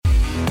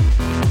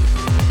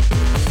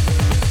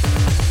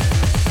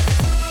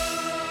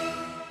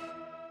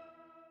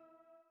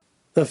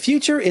The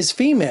future is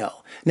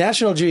female.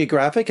 National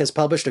Geographic has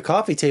published a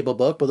coffee table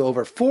book with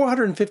over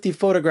 450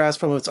 photographs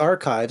from its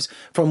archives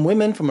from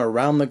women from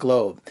around the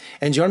globe.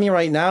 And joining me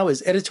right now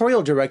is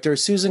editorial director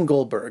Susan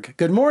Goldberg.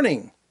 Good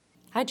morning.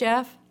 Hi,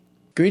 Jeff.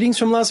 Greetings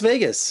from Las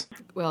Vegas.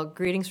 Well,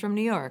 greetings from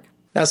New York.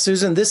 Now,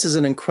 Susan, this is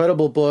an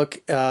incredible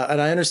book, and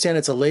I understand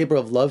it's a labor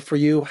of love for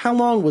you. How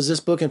long was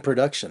this book in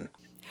production?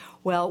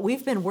 Well,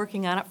 we've been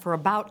working on it for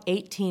about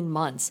 18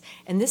 months,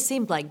 and this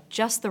seemed like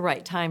just the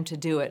right time to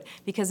do it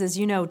because, as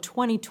you know,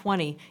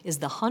 2020 is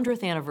the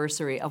 100th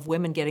anniversary of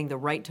women getting the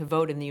right to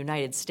vote in the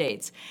United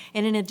States.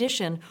 And in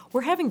addition,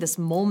 we're having this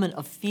moment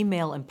of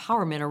female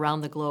empowerment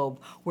around the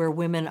globe where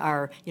women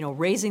are,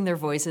 raising their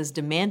voices,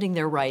 demanding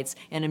their rights,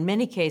 and in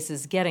many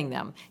cases getting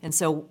them. And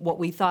so what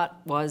we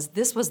thought was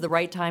this was the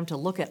right time to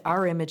look at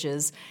our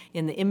images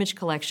in the image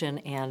collection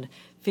and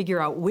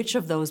figure out which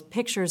of those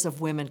pictures of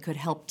women could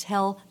help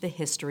tell the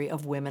history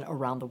of women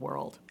around the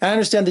world. I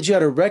understand that you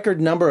had a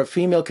record number of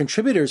female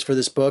contributors for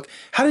this book.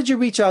 How did you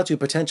reach out to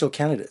potential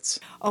candidates?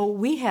 Oh,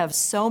 we have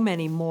so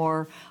many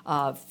more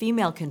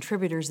female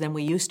contributors than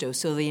we used to.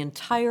 So the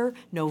entire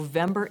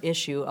November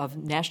issue of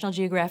National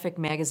Geographic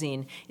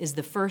magazine is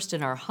the first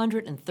in our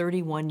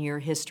 131-year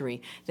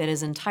history that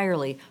is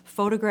entirely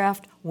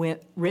photographed,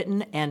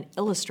 written, and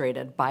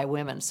illustrated by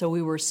women. So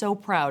we were so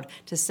proud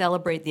to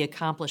celebrate the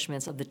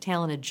accomplishments of the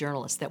talented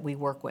journalists that we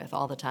work with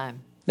all the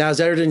time. Now,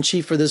 as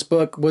editor-in-chief for this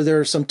book, were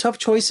there some tough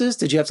choices?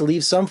 Did you have to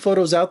leave some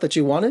photos out that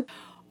you wanted?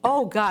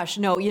 Oh, gosh,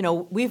 no.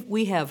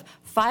 We have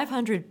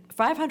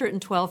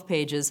 512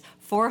 pages,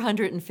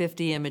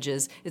 450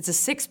 images. It's a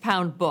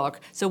 6-pound book,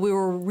 so we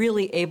were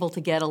really able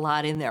to get a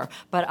lot in there.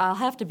 But I'll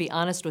have to be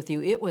honest with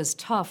you, it was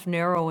tough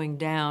narrowing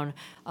down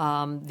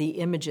the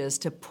images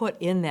to put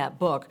in that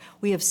book.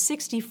 We have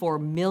 64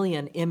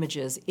 million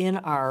images in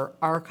our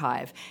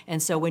archive,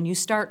 and so when you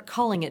start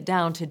culling it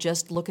down to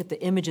just look at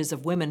the images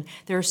of women,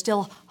 there are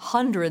still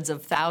hundreds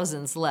of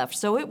thousands left.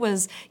 So it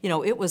was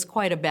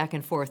quite a back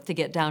and forth to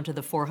get down to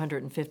the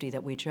 450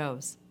 that we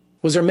chose.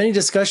 Was there many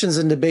discussions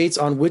and debates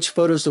on which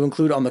photos to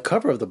include on the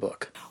cover of the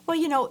book?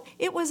 Well,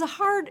 it was a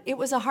hard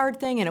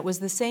thing, and it was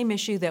the same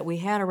issue that we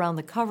had around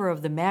the cover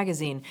of the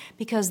magazine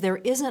because there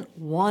isn't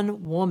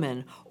one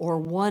woman or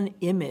one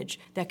image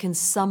that can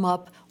sum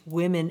up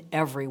women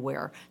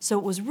everywhere. So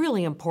it was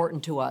really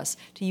important to us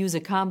to use a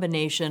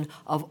combination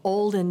of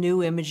old and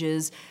new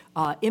images,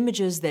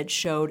 images that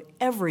showed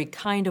every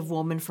kind of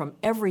woman from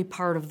every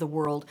part of the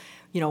world,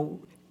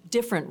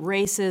 different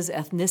races,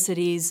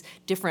 ethnicities,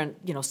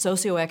 different,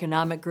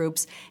 socioeconomic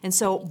groups. And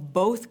so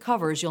both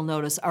covers, you'll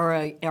notice, are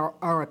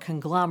a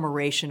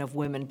conglomeration of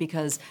women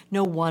because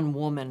no one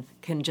woman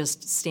can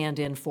just stand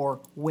in for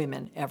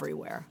women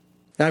everywhere.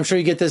 Now, I'm sure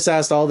you get this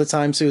asked all the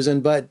time,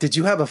 Susan, but did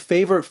you have a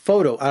favorite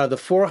photo out of the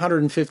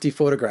 450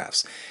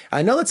 photographs?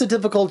 I know it's a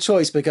difficult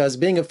choice because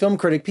being a film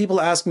critic,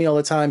 people ask me all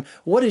the time,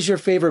 what is your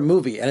favorite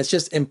movie? And it's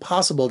just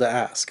impossible to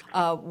ask.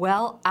 I'm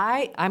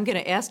going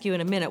to ask you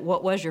in a minute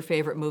what was your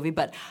favorite movie,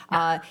 but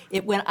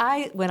when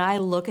I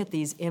look at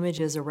these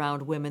images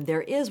around women,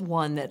 there is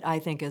one that I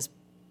think is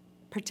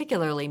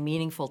particularly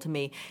meaningful to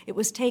me. It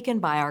was taken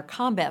by our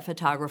combat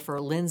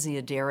photographer,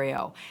 Lindsay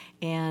Addario,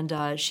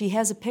 and she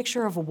has a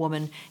picture of a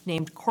woman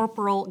named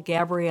Corporal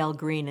Gabrielle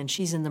Green, and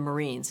she's in the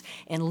Marines.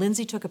 And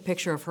Lindsay took a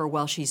picture of her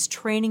while she's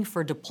training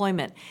for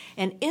deployment.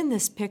 And in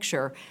this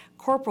picture,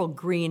 Corporal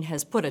Green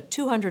has put a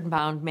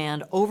 200-pound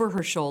man over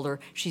her shoulder.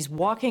 She's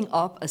walking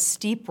up a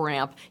steep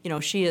ramp.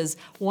 She is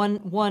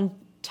one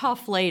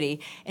tough lady,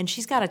 and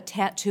she's got a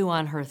tattoo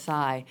on her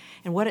thigh.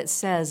 And what it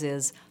says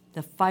is,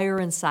 "The fire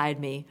inside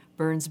me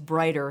burns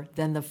brighter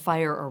than the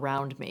fire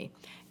around me."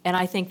 And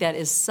I think that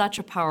is such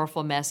a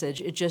powerful message.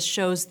 It just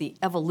shows the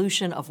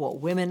evolution of what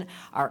women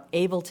are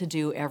able to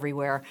do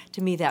everywhere.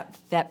 To me,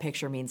 that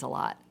picture means a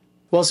lot.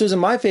 Well, Susan,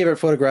 my favorite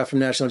photograph from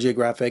National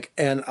Geographic,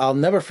 and I'll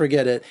never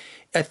forget it,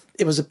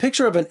 it was a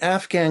picture of an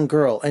Afghan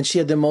girl, and she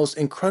had the most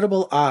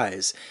incredible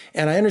eyes.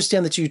 And I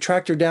understand that you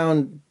tracked her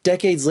down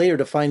decades later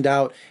to find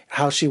out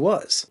how she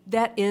was.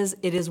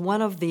 It is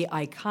one of the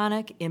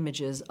iconic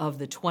images of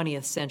the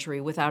 20th century,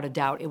 without a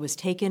doubt. It was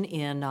taken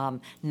in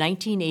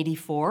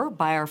 1984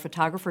 by our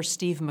photographer,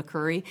 Steve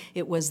McCurry.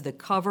 It was the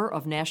cover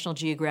of National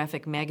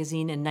Geographic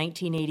magazine in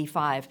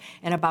 1985.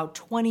 And about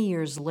 20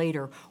 years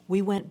later,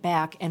 we went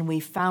back and we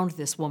found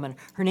this woman.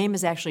 Her name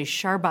is actually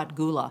Sharbat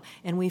Gula,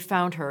 and we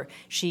found her.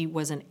 She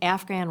was an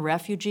Afghan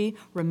refugee,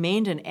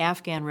 remained an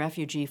Afghan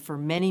refugee for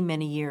many,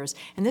 many years.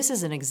 And this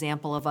is an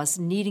example of us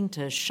needing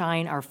to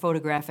shine our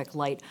photographic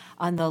light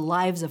on the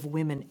lives of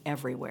women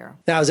everywhere.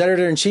 Now, as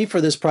editor-in-chief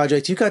for this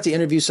project, you got to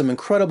interview some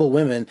incredible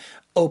women.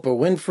 Oprah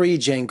Winfrey,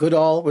 Jane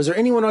Goodall. Was there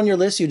anyone on your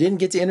list you didn't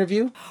get to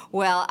interview?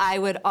 Well, I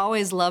would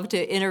always love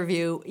to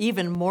interview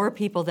even more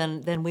people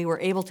than we were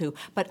able to,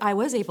 but I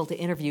was able to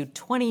interview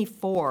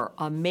 24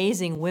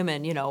 amazing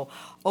women,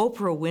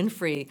 Oprah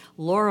Winfrey,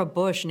 Laura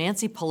Bush,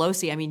 Nancy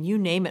Pelosi, I mean, you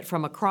name it,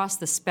 from across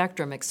the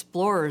spectrum,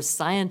 explorers,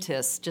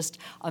 scientists, just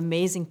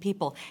amazing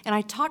people. And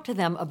I talked to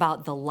them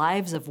about the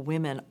lives of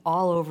women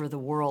all over the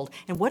world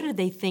and what did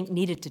they think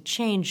needed to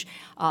change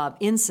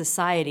in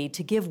society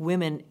to give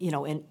women,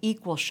 an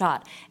equal shot.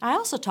 And I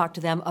also talked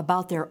to them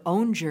about their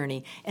own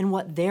journey and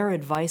what their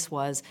advice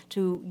was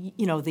to,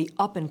 the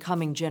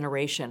up-and-coming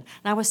generation.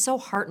 And I was so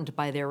heartened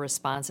by their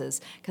responses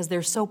because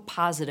they're so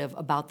positive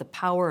about the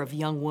power of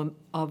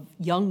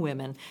young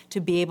women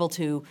to be able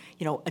to,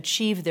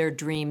 achieve their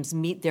dreams,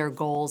 meet their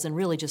goals, and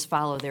really just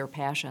follow their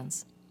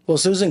passions. Well,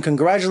 Susan,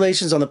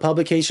 congratulations on the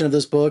publication of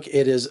this book.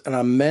 It is an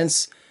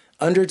immense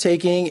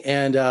undertaking,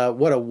 and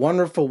what a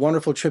wonderful,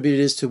 wonderful tribute it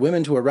is to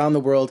women to around the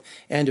world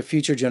and to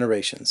future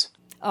generations.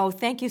 Oh,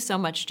 thank you so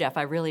much, Jeff.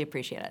 I really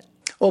appreciate it.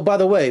 Oh, by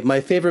the way, my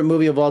favorite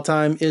movie of all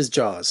time is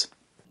Jaws.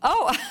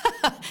 Oh,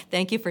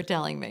 thank you for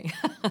telling me.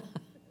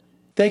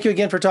 Thank you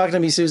again for talking to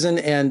me, Susan.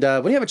 And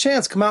when you have a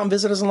chance, come out and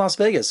visit us in Las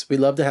Vegas. We'd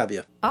love to have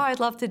you. Oh, I'd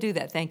love to do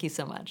that. Thank you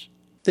so much.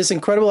 This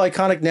incredible,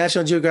 iconic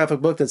National Geographic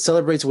book that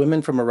celebrates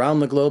women from around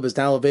the globe is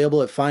now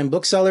available at fine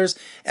booksellers,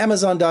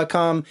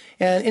 Amazon.com,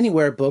 and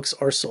anywhere books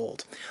are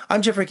sold.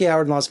 I'm Jeffrey K.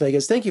 Howard in Las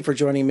Vegas. Thank you for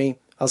joining me.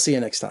 I'll see you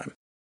next time.